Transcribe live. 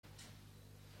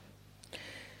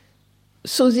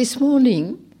So this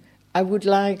morning, I would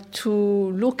like to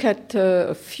look at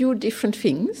a few different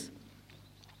things.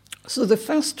 So the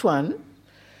first one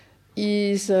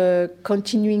is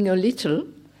continuing a little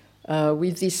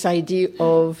with this idea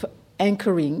of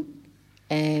anchoring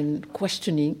and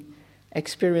questioning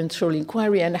experiential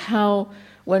inquiry, and how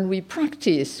when we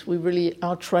practice, we really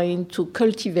are trying to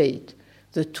cultivate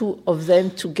the two of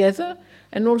them together,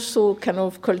 and also kind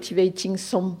of cultivating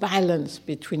some balance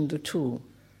between the two.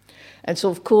 And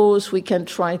so, of course, we can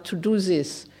try to do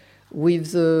this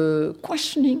with the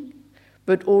questioning,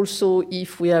 but also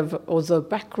if we have other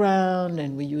background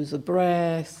and we use the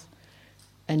breath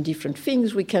and different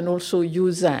things, we can also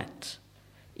use that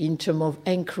in terms of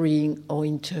anchoring or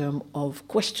in terms of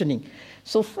questioning.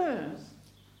 So first,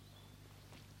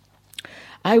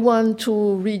 I want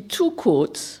to read two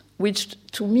quotes which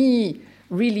to me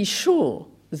really show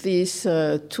these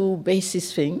two basic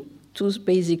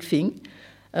things.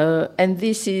 And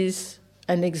this is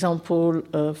an example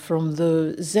from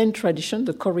the Zen tradition,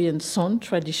 the Korean Son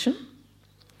tradition.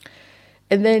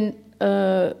 And then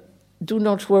do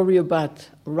not worry about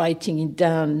writing it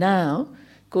down now,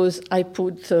 because I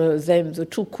put the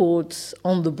two quotes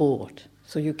on the board,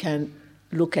 so you can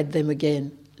look at them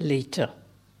again later.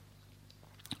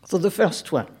 So the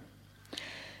first one: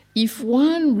 if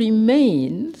one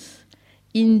remains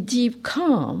in deep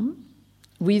calm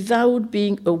without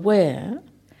being aware,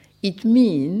 it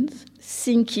means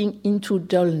sinking into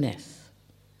dullness.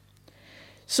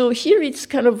 So here it's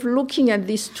kind of looking at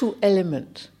these two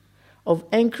elements of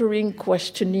anchoring,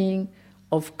 questioning,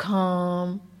 of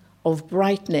calm, of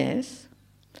brightness.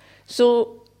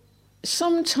 So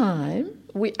sometimes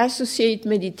we associate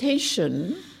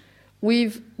meditation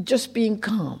with just being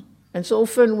calm. And so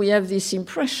often we have this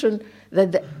impression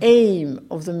that the aim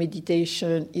of the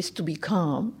meditation is to be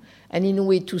calm and in a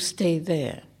way to stay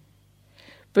there.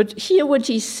 But here what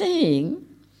he's saying,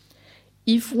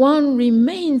 if one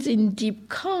remains in deep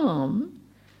calm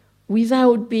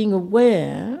without being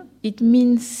aware, it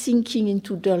means sinking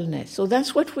into dullness. So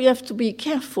that's what we have to be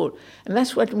careful. And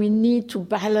that's what we need to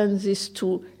balance these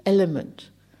two elements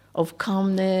of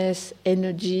calmness,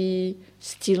 energy,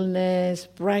 stillness,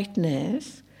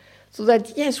 brightness. So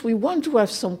that, yes, we want to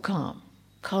have some calm.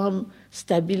 Calm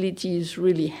stability is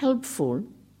really helpful.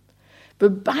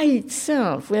 But by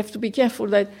itself, we have to be careful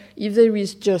that if there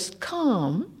is just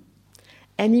calm,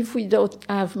 and if we don't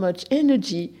have much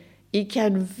energy, it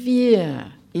can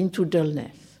veer into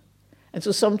dullness. And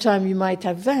so sometimes you might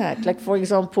have that. Like, for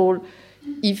example,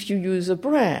 if you use a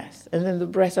breath, and then the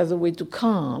breath has a way to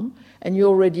calm, and you're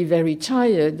already very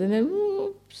tired, and then,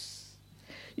 oops.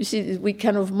 You see, we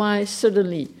kind of might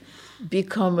suddenly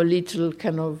become a little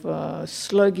kind of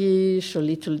sluggish, a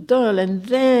little dull, and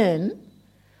then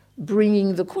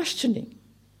bringing the questioning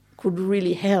could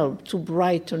really help to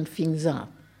brighten things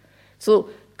up. So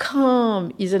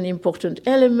calm is an important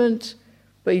element,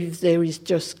 but if there is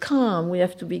just calm, we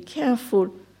have to be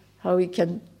careful how we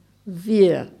can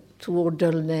veer toward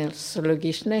dullness,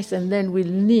 sluggishness, and then we'll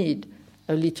need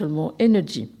a little more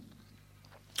energy.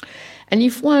 And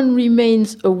if one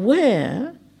remains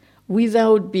aware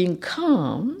without being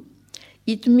calm,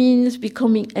 it means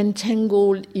becoming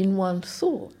entangled in one's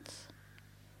thoughts.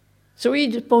 So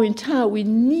we point out we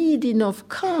need enough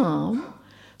calm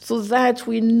so that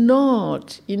we're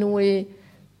not, in a way,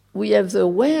 we have the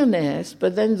awareness,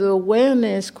 but then the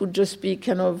awareness could just be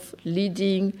kind of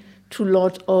leading to a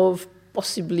lot of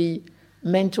possibly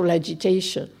mental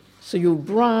agitation. So you're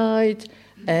bright,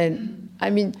 and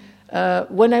I mean,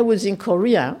 when I was in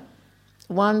Korea,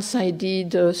 once I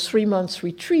did a 3-month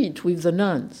retreat with the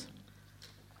nuns,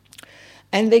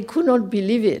 and they could not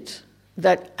believe it,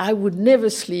 that I would never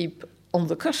sleep on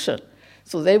the cushion.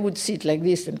 So they would sit like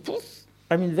this and poof,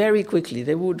 very quickly.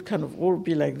 They would kind of all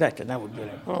be like that, and I would be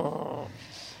like, oh.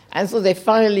 And so they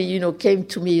finally, came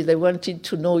to me. They wanted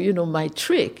to know, my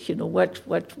trick.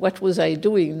 What was I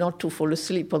doing not to fall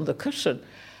asleep on the cushion?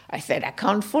 I said, I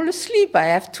can't fall asleep. I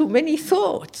have too many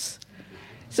thoughts.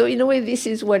 So in a way, this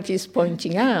is what he's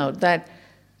pointing out, that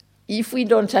if we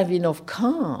don't have enough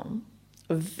calm,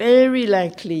 very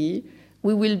likely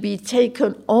we will be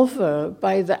taken over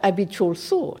by the habitual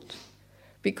thought.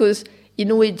 Because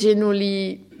in a way,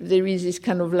 generally, there is this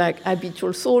kind of like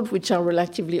habitual thought which are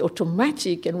relatively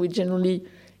automatic, and we generally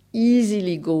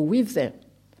easily go with them.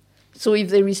 So if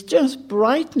there is just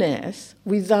brightness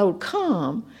without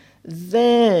calm,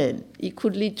 then it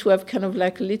could lead to have kind of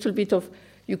like a little bit of,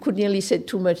 you could nearly say,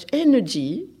 too much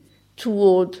energy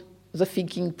toward the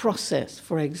thinking process,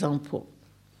 for example.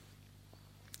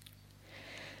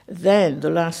 Then the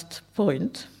last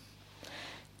point,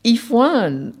 if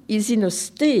one is in a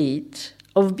state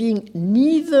of being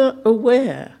neither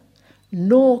aware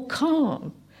nor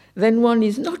calm, then one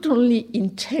is not only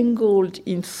entangled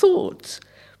in thoughts,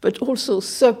 but also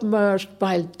submerged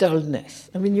by dullness.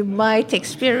 I mean, you might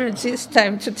experience this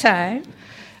time to time,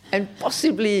 and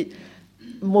possibly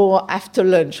more after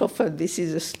lunch. Often this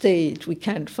is a state we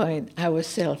can't find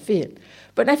ourselves in.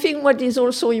 But I think what is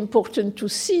also important to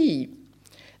see,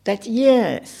 that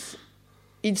yes,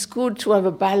 it's good to have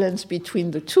a balance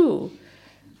between the two,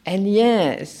 and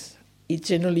yes, it's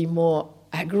generally more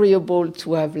agreeable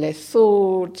to have less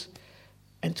thought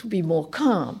and to be more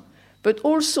calm, but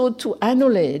also to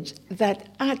acknowledge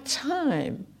that at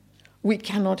times we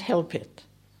cannot help it,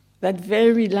 that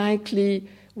very likely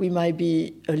we might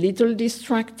be a little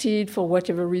distracted for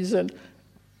whatever reason,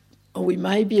 or we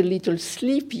might be a little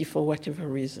sleepy for whatever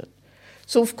reason.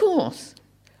 So of course,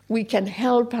 we can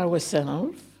help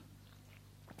ourselves,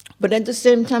 but at the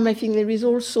same time, I think there is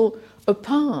also a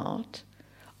part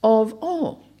of,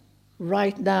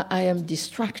 right now I am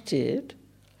distracted,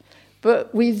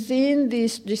 but within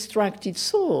this distracted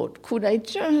thought, could I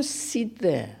just sit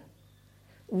there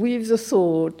with the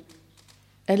thought,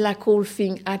 and like all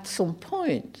things, at some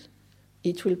point,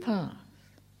 it will pass.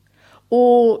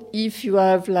 Or if you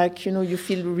have, you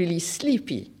feel really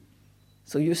sleepy,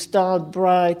 so you start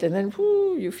bright and then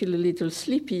you feel a little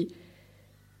sleepy,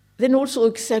 then also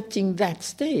accepting that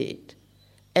state.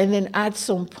 And then at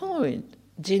some point,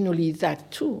 generally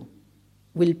that too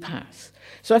will pass.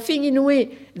 So I think in a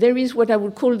way, there is what I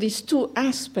would call these two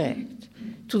aspects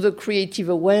to the creative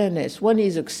awareness. One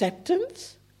is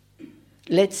acceptance.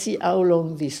 Let's see how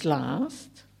long this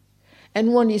lasts.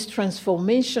 And one is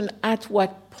transformation. At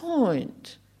what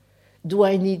point do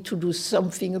I need to do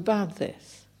something about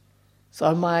this? So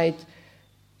I might,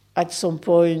 at some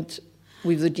point,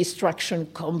 with the distraction,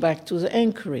 come back to the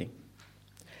anchoring.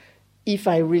 If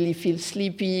I really feel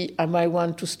sleepy, I might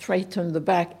want to straighten the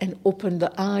back and open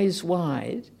the eyes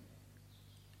wide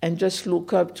and just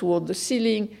look up toward the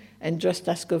ceiling and just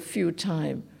ask a few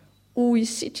times, who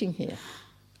is sitting here?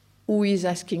 Who is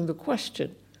asking the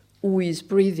question? Who is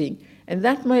breathing? And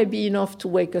that might be enough to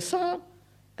wake us up,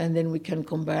 and then we can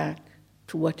come back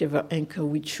to whatever anchor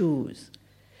we choose.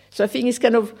 So I think it's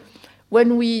kind of,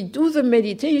 when we do the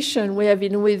meditation, we have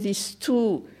in a way these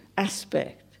two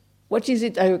aspects. What is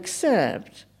it I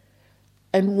accept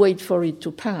and wait for it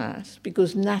to pass?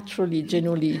 Because naturally,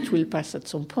 generally, it will pass at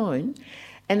some point.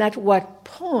 And at what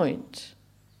point,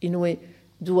 in a way,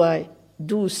 do I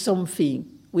do something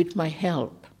with my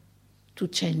help to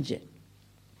change it?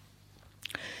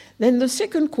 Then the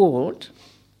second quote,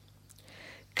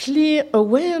 clear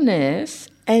awareness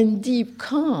and deep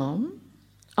calm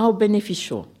are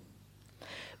beneficial.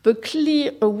 But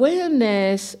clear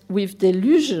awareness with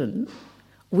delusion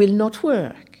will not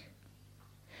work.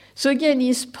 So again,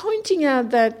 he's pointing out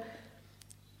that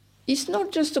it's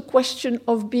not just a question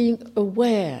of being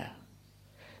aware.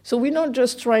 So we're not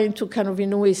just trying to kind of,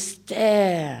 in a way,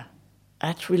 stare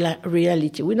at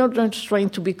reality. We're not just trying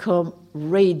to become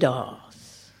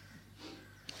radars.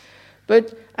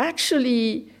 But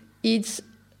actually, it's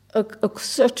a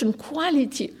certain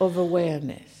quality of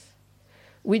awareness,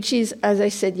 which is, as I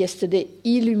said yesterday,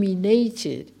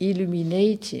 illuminating.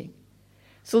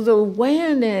 So the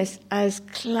awareness has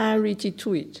clarity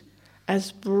to it,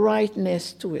 has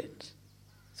brightness to it.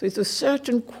 So it's a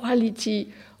certain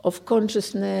quality of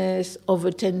consciousness, of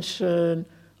attention,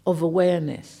 of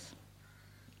awareness.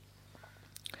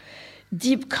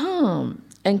 Deep calm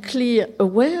and clear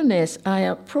awareness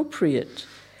are appropriate,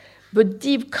 but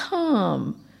deep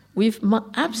calm with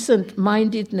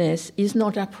absent-mindedness is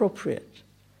not appropriate.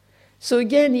 So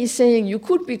again, he's saying you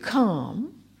could be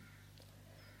calm,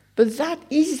 but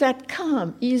that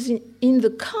calm? Is in the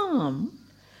calm,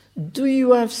 do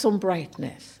you have some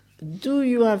brightness? Do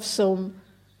you have some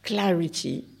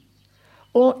clarity?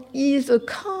 Or is the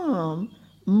calm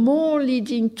more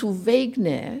leading to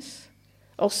vagueness,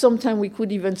 or sometimes we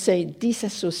could even say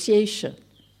disassociation?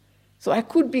 So I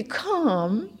could be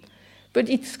calm, but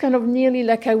it's kind of nearly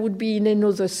like I would be in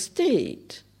another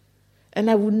state, and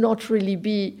I would not really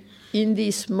be in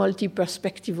this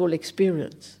multi-perspectival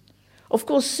experience. Of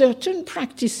course, certain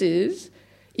practices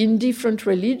in different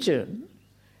religions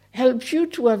help you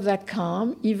to have that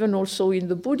calm, even also in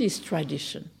the Buddhist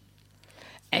tradition.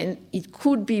 And it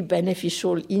could be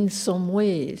beneficial in some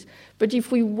ways. But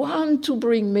if we want to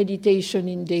bring meditation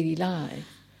in daily life,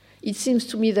 it seems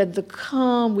to me that the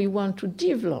calm we want to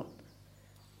develop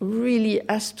really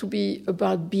has to be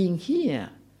about being here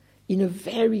in a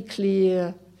very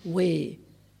clear way.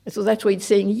 And so that's why it's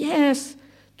saying yes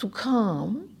to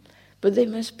calm, but there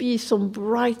must be some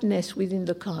brightness within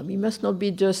the calm. It must not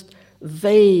be just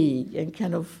vague and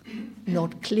kind of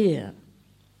not clear.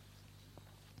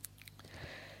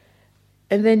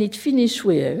 And then it finished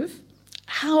with,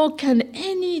 how can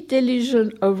any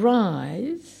delusion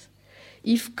arise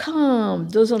if calm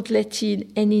doesn't let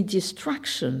in any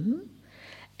distraction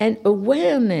and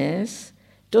awareness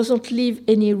doesn't leave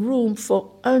any room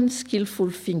for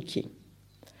unskillful thinking?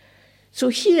 So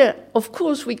here, of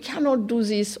course, we cannot do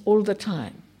this all the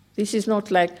time. This is not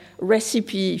like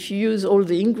recipe. If you use all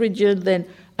the ingredients, then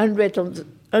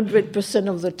 100%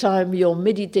 of the time your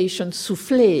meditation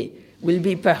souffle will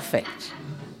be perfect.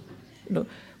 No,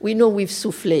 we know with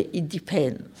souffle, it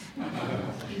depends.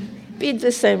 Be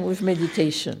the same with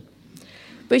meditation.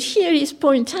 But here is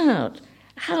point out,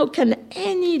 how can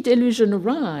any delusion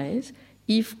arise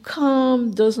if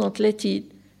calm does not let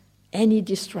in any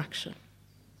distraction?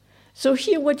 So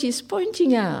here what he's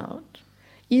pointing out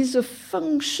is the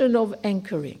function of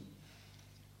anchoring.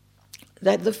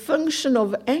 That the function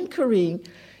of anchoring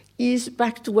is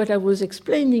back to what I was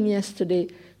explaining yesterday,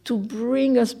 to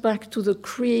bring us back to the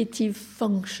creative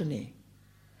functioning.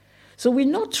 So we're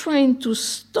not trying to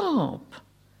stop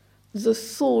the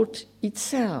thought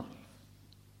itself,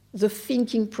 the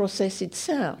thinking process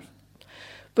itself,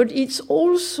 but it's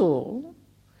also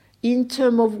in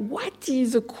terms of what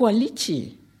is the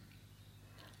quality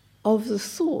of the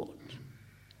thought.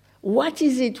 What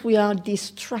is it we are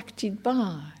distracted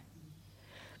by?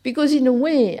 Because in a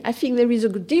way, I think there is a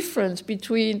difference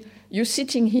between you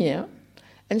sitting here,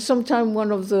 and sometimes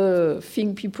one of the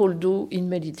things people do in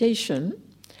meditation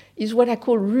is what I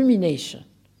call rumination.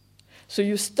 So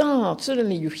you start,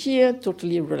 suddenly you hear,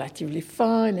 totally relatively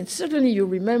fine, and suddenly you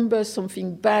remember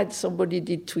something bad somebody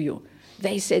did to you.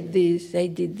 They said this, they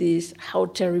did this, how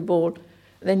terrible.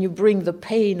 Then you bring the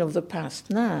pain of the past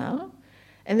now,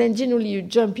 and then generally you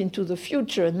jump into the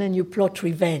future, and then you plot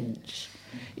revenge.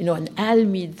 And I'll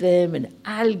meet them, and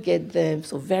I'll get them,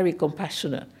 so very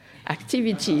compassionate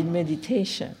activity in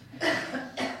meditation.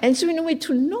 And so in a way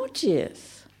to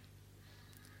notice,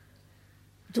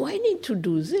 do I need to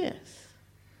do this?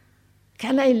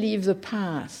 Can I leave the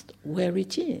past where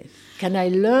it is? Can I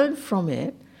learn from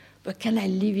it, but can I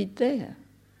leave it there?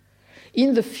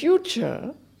 In the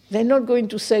future, they're not going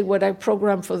to say what I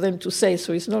programmed for them to say,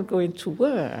 so it's not going to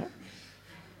work.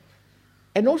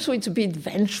 And also it's a bit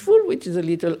vengeful, which is a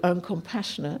little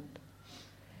uncompassionate.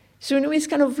 So in a way, it's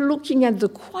kind of looking at the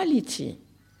quality.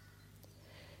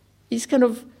 It's kind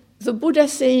of the Buddha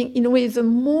saying, in a way, the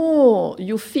more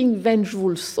you think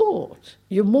vengeful thought,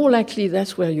 you're more likely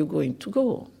that's where you're going to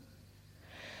go.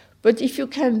 But if you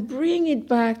can bring it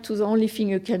back to the only thing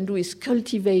you can do is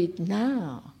cultivate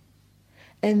now,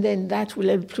 and then that will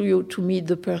help you to meet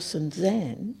the person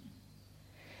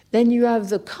then you have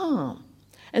the calm.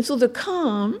 And so the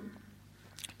calm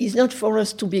is not for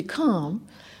us to be calm,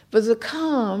 but the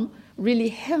calm really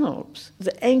helps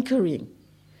the anchoring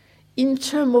in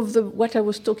terms of what I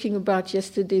was talking about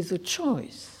yesterday, the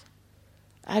choice,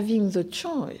 having the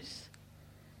choice.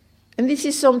 And this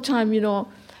is sometimes,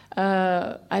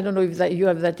 I don't know if you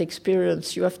have that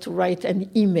experience, you have to write an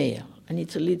email, and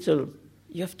it's a little,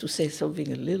 you have to say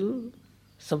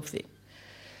something.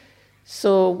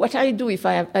 So what I do,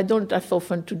 I don't have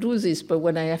often to do this, but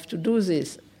when I have to do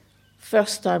this,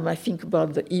 first time I think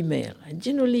about the email, and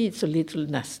generally it's a little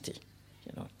nasty,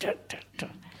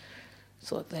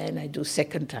 So then I do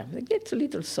second time, it gets a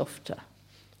little softer.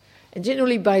 And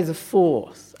generally by the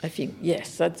fourth, I think,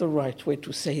 yes, that's the right way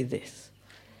to say this.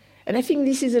 And I think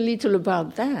this is a little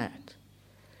about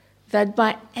that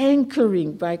by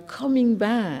anchoring, by coming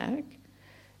back,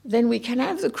 then we can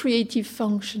have the creative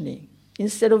functioning,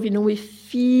 instead of, in a way,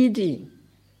 feeding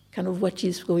kind of what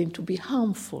is going to be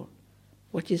harmful,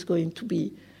 what is going to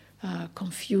be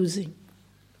confusing.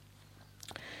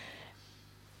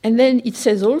 And then it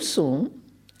says also,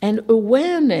 and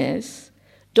awareness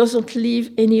doesn't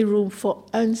leave any room for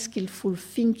unskillful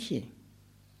thinking.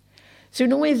 So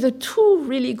in a way, the two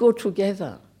really go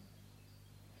together.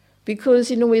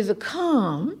 Because in a way, the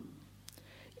calm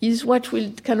is what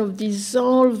will kind of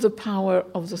dissolve the power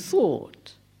of the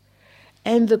thought.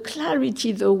 And the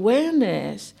clarity, the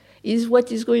awareness, is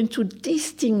what is going to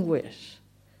distinguish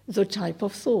the type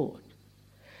of thought.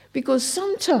 Because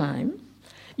sometimes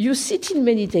you sit in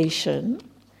meditation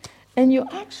and you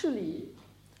actually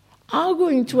are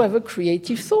going to have a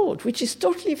creative thought, which is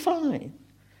totally fine.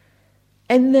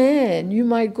 And then you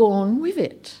might go on with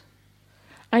it.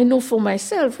 I know for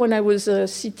myself, when I was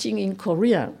sitting in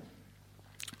Korea,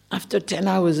 after 10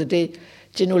 hours a day,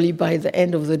 generally by the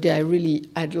end of the day, I really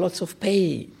had lots of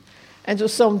pain. And so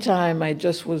sometimes I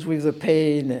just was with the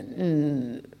pain,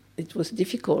 and it was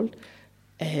difficult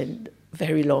and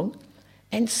very long.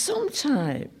 And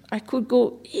sometimes I could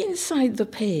go inside the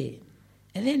pain,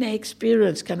 and then I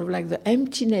experienced kind of like the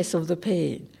emptiness of the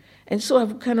pain. And so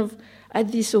I kind of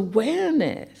had this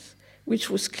awareness, which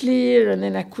was clear, and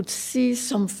then I could see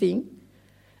something.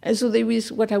 And so there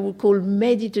is what I would call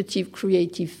meditative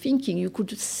creative thinking. You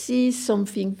could see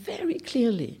something very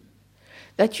clearly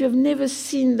that you have never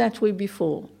seen that way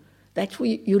before,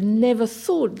 you never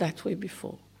thought that way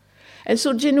before. And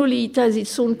so generally it has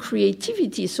its own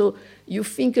creativity, so you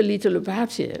think a little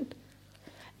about it.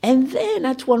 And then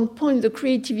at one point the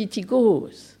creativity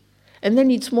goes. And then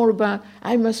it's more about,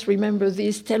 I must remember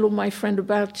this, tell all my friend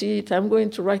about it, I'm going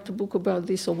to write a book about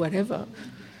this or whatever.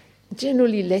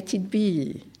 Generally let it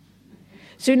be.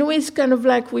 So in a way it's kind of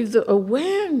like with the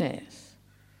awareness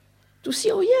to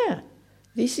see, oh yeah,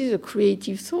 this is a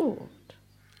creative thought.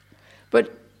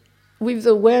 But with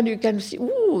the awareness you can see,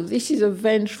 ooh, this is a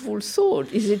vengeful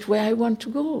thought. Is it where I want to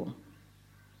go?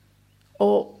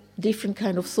 Or different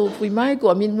kind of thought we might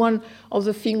go. I mean, one of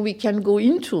the things we can go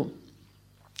into,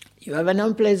 you have an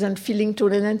unpleasant feeling to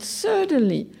it, and then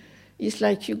suddenly it's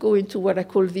like you go into what I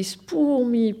call this poor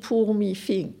me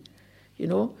thing, you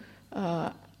know.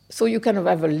 So you kind of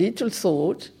have a little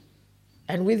thought,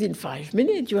 and within 5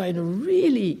 minutes you are in a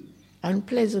really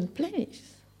unpleasant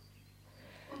place.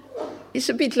 It's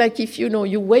a bit like if, you know,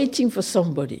 you're waiting for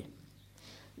somebody.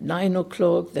 9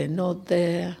 o'clock, they're not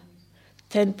there.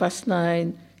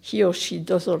 9:10, he or she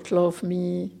doesn't love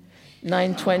me.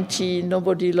 9:20,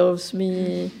 nobody loves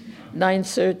me.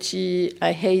 9:30,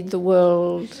 I hate the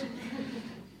world.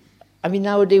 I mean,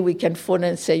 nowadays we can phone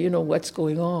and say, you know, what's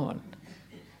going on?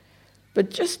 But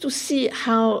just to see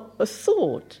how a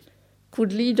thought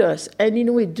could lead us, and in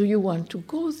a way, do you want to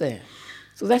go there?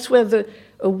 So that's where the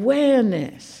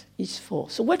awareness is for.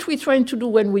 So what we're trying to do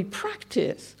when we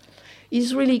practice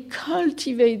is really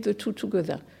cultivate the two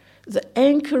together, the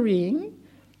anchoring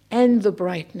and the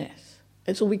brightness.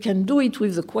 And so we can do it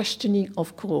with the questioning,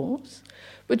 of course,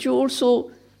 but you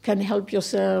also can help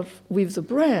yourself with the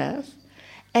breath.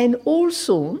 And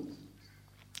also,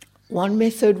 one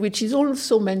method which is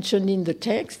also mentioned in the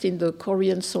text, in the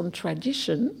Korean Song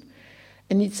tradition,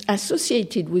 and it's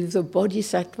associated with the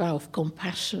bodhisattva of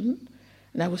compassion,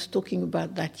 and I was talking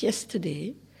about that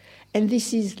yesterday, and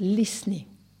this is listening.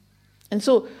 And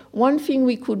so one thing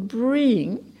we could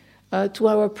bring to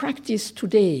our practice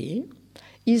today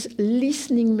is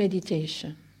listening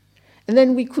meditation. And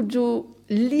then we could do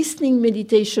listening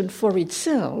meditation for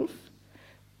itself.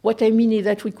 What I mean is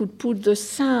that we could put the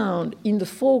sound in the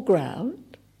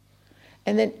foreground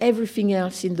and then everything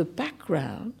else in the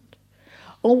background.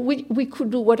 Or we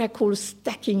could do what I call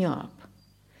stacking up.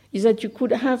 Is that you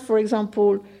could have, for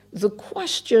example, the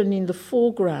question in the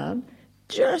foreground,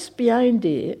 just behind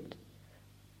it,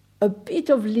 a bit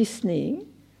of listening,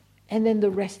 and then the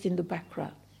rest in the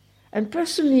background. And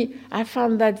personally, I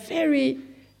found that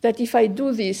that if I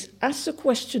do this as a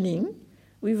questioning,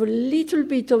 with a little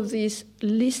bit of this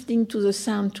listening to the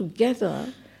sound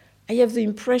together, I have the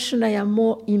impression I am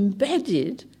more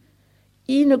embedded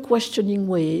in a questioning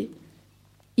way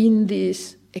in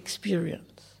this experience.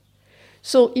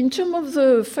 So in terms of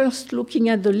the first looking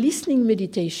at the listening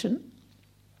meditation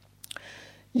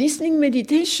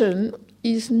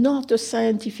is not a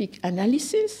scientific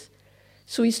analysis,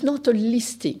 so it's not a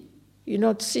listing. You're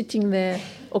not sitting there,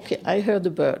 okay, I heard a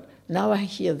bird, now I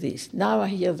hear this, now I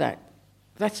hear that.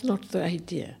 That's not the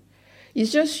idea.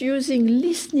 It's just using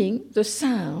listening, the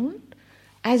sound,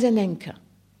 as an anchor.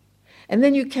 And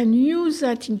then you can use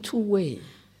that in two ways.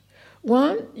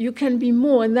 One, you can be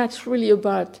more, and that's really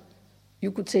about,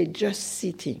 you could say, just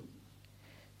sitting,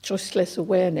 choiceless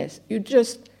awareness. You're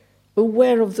just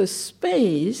aware of the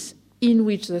space in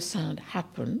which the sound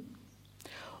happened.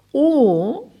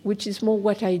 Or, which is more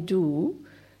what I do,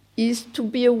 is to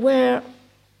be aware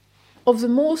of the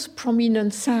most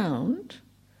prominent sound.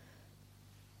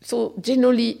 So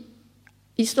generally,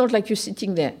 it's not like you're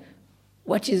sitting there,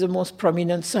 what is the most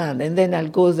prominent sound? And then I'll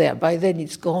go there, by then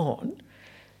it's gone.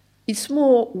 It's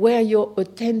more where your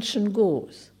attention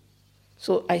goes.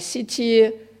 So I sit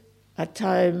here, at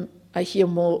time I hear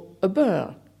more a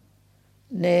bird.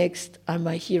 Next, I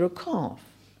might hear a cough.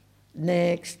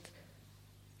 Next,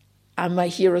 I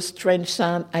might hear a strange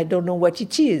sound, I don't know what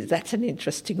it is. That's an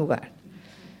interesting one.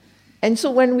 And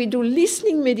so when we do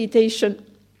listening meditation,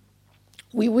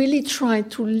 we really try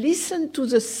to listen to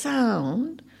the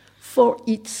sound for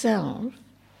itself,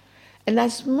 and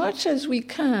as much as we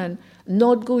can,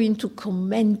 not go into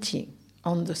commenting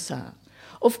on the sound.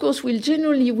 Of course, we'll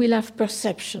have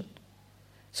perception.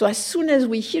 So as soon as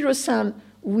we hear a sound,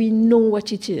 we know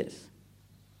what it is.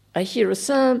 I hear a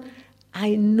sound,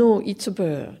 I know it's a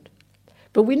bird.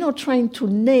 But we're not trying to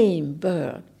name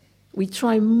bird. We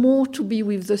try more to be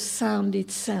with the sound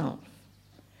itself.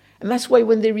 And that's why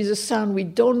when there is a sound, we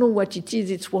don't know what it is,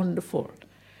 it's wonderful.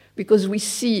 Because we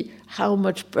see how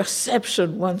much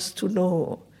perception wants to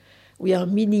know. We are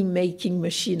meaning-making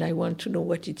machine, I want to know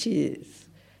what it is.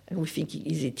 And we're thinking,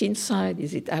 is it inside,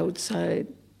 is it outside,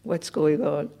 what's going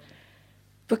on?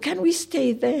 But can we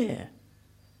stay there,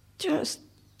 just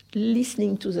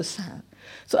listening to the sound?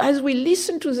 So as we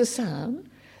listen to the sound,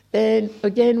 then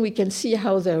again we can see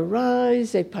how they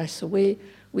arise, they pass away.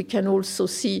 We can also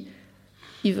see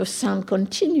if a sound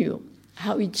continues,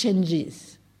 how it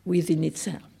changes within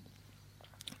itself.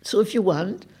 So if you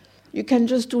want, you can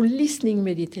just do listening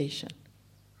meditation.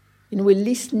 We're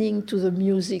listening to the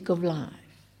music of life.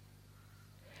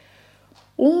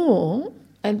 Or,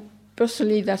 and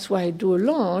personally that's why I do a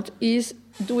lot, is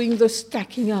doing the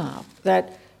stacking up.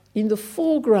 That in the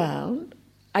foreground,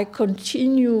 I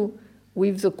continue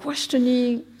with the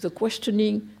questioning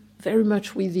very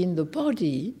much within the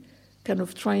body, kind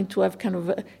of trying to have kind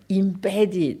of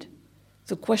embedded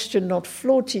the question, not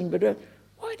floating, but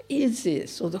what is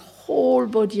this? So the whole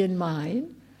body and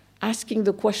mind, asking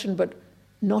the question, but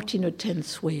not in a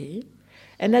tense way.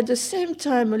 And at the same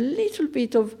time, a little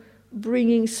bit of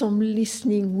bringing some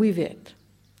listening with it.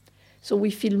 So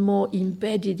we feel more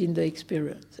embedded in the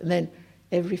experience. And then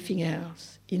everything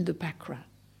else in the background.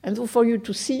 And so for you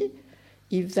to see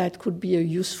if that could be a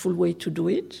useful way to do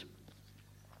it.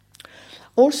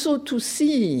 Also to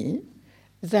see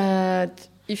that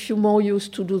if you're more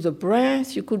used to do the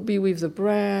breath, you could be with the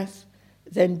breath,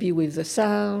 then be with the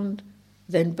sound,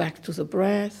 then back to the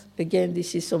breath. Again,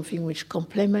 this is something which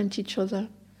complements each other.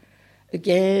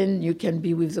 Again, you can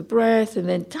be with the breath, and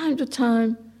then time to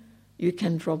time, you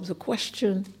can drop the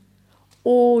question,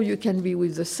 or you can be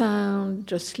with the sound,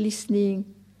 just listening,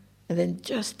 and then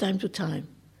just time to time,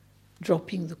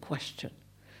 dropping the question.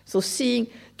 So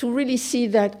to really see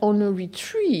that on a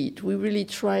retreat, we're really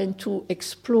trying to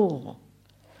explore.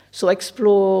 So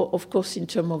explore, of course, in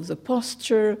terms of the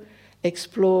posture,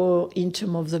 explore in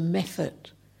terms of the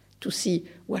method, to see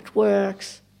what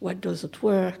works, what doesn't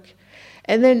work.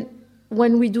 And then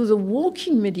when we do the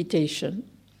walking meditation,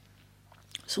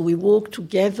 so we walk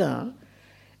together,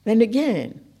 then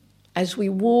again, as we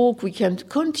walk, we can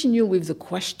continue with the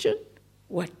question,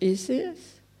 what is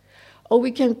this? Or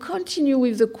we can continue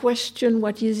with the question,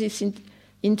 what is this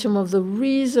in terms of the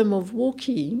rhythm of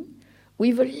walking,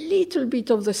 with a little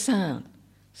bit of the sound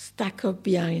stack up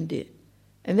behind it.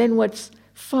 And then what's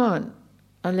fun,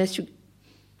 unless you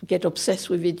get obsessed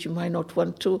with it, you might not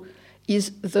want to,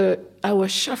 is our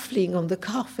shuffling on the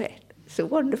carpet. It's a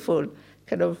wonderful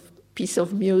kind of piece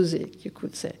of music, you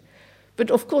could say.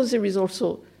 But of course there is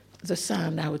also the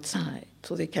sound outside,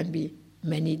 so there can be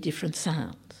many different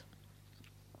sounds.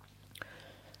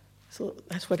 So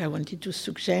that's what I wanted to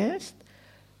suggest.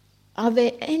 Are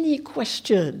there any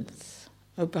questions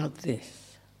about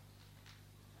this?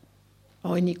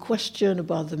 Or any question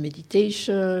about the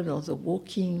meditation or the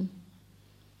walking?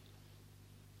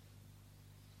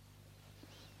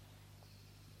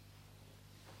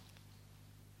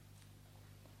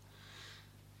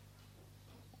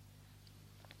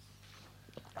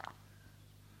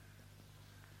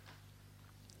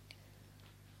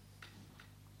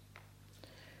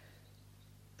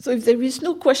 So if there is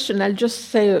no question, I'll just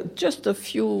say just a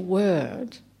few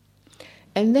words.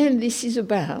 And then this is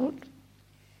about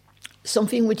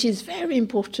something which is very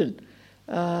important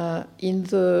in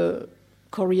the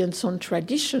Korean Son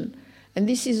tradition. And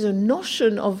this is a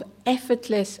notion of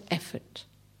effortless effort.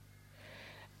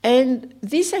 And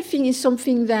this, I think, is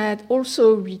something that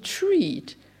also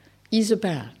retreat is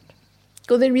about.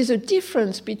 Because there is a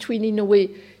difference between, in a way,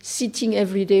 sitting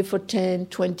every day for 10,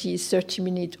 20, 30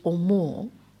 minutes or more,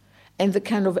 and the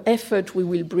kind of effort we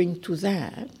will bring to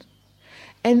that,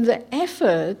 and the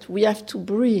effort we have to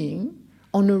bring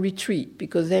on a retreat,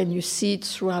 because then you sit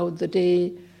throughout the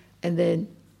day, and then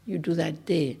you do that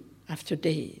day after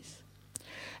days.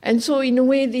 And so in a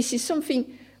way, this is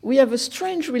something, we have a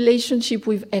strange relationship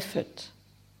with effort,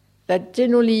 that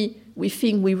generally we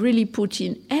think we really put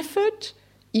in effort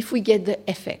if we get the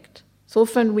effect. So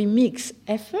often we mix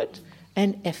effort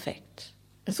and effect.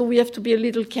 And so we have to be a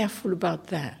little careful about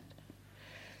that.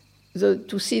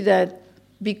 To see that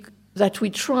we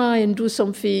try and do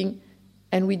something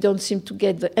and we don't seem to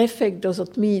get the effect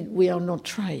doesn't mean we are not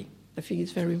trying. I think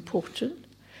it's very important.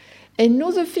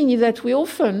 Another thing is that we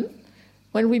often,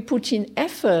 when we put in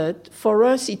effort, for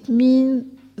us it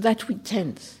means that we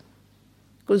tense.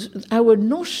 Because our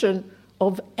notion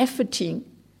of efforting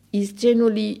is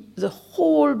generally the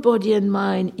whole body and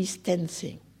mind is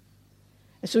tensing.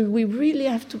 So we really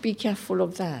have to be careful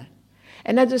of that.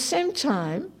 And at the same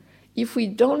time, if we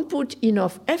don't put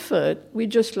enough effort, we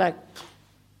just like,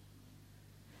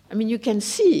 I mean, you can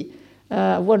see,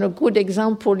 one a good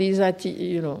example is that,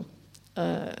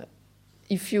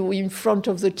 if you're in front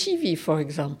of the TV, for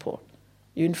example,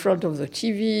 you're in front of the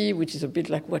TV, which is a bit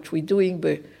like what we're doing,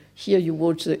 but here you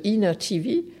watch the inner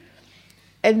TV,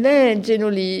 and then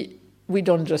generally we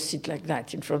don't just sit like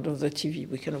that in front of the TV.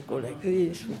 We kind of go like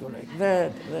this, we go like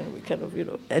that, and then we kind of,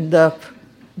 end up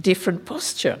different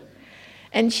posture.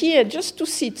 And here, just to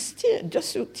sit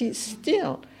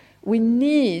still, we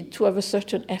need to have a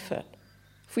certain effort.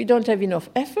 If we don't have enough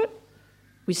effort,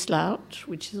 we slouch,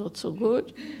 which is also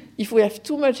good. If we have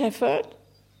too much effort,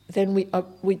 then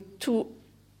we're too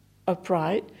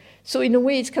upright. So in a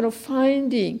way, it's kind of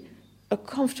finding a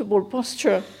comfortable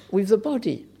posture with the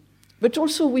body, but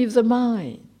also with the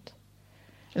mind.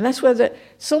 And that's where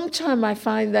sometimes I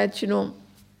find that,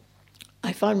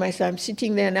 I find myself, I'm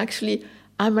sitting there and actually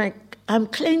I'm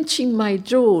clenching my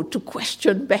jaw to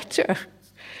question better.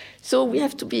 So we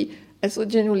have to be, and so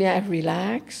generally I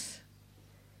relax.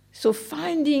 So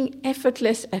finding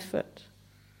effortless effort.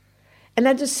 And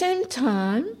at the same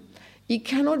time, it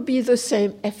cannot be the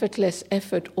same effortless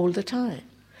effort all the time.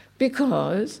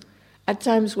 Because at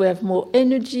times we have more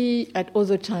energy, at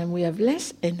other times we have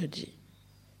less energy.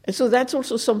 And so that's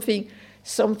also something,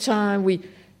 sometimes we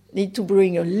need to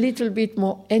bring a little bit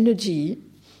more energy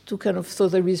to kind of, so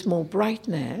there is more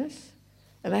brightness.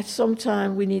 And at some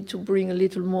time we need to bring a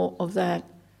little more of that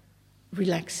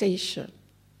relaxation.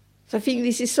 So I think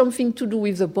this is something to do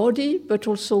with the body, but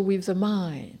also with the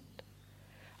mind.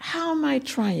 How am I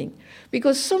trying?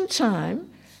 Because sometimes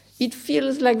it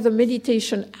feels like the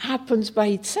meditation happens by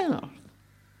itself.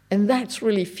 And that's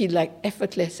really feel like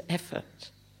effortless effort.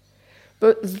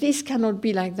 But this cannot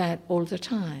be like that all the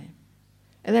time.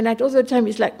 And then at other times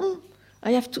it's like,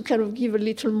 I have to kind of give a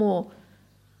little more.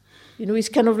 It's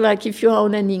kind of like if you're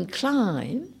on an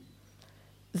incline,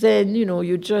 then,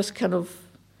 you just kind of,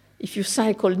 if you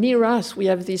cycle near us, we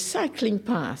have this cycling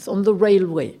path on the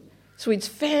railway. So it's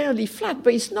fairly flat,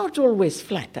 but it's not always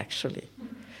flat, actually.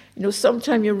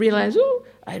 Sometimes you realize,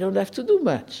 I don't have to do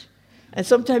much. And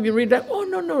sometimes you realize,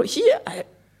 no, here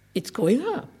it's going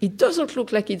up. It doesn't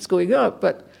look like it's going up,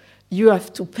 but you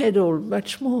have to pedal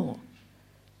much more.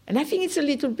 And I think it's a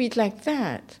little bit like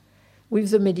that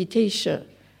with the meditation,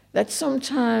 that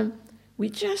sometimes we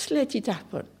just let it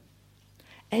happen.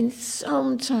 And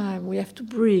sometimes we have to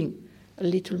bring a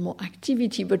little more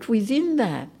activity, but within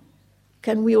that,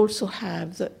 can we also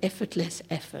have the effortless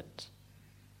effort?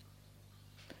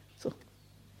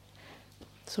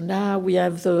 So now we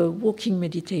have the walking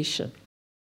meditation.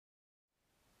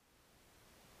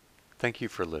 Thank you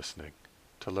for listening.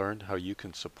 To learn how you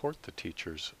can support the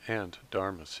teachers and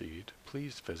Dharma Seed,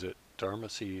 please visit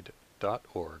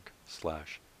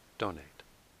dharmaseed.org/donate.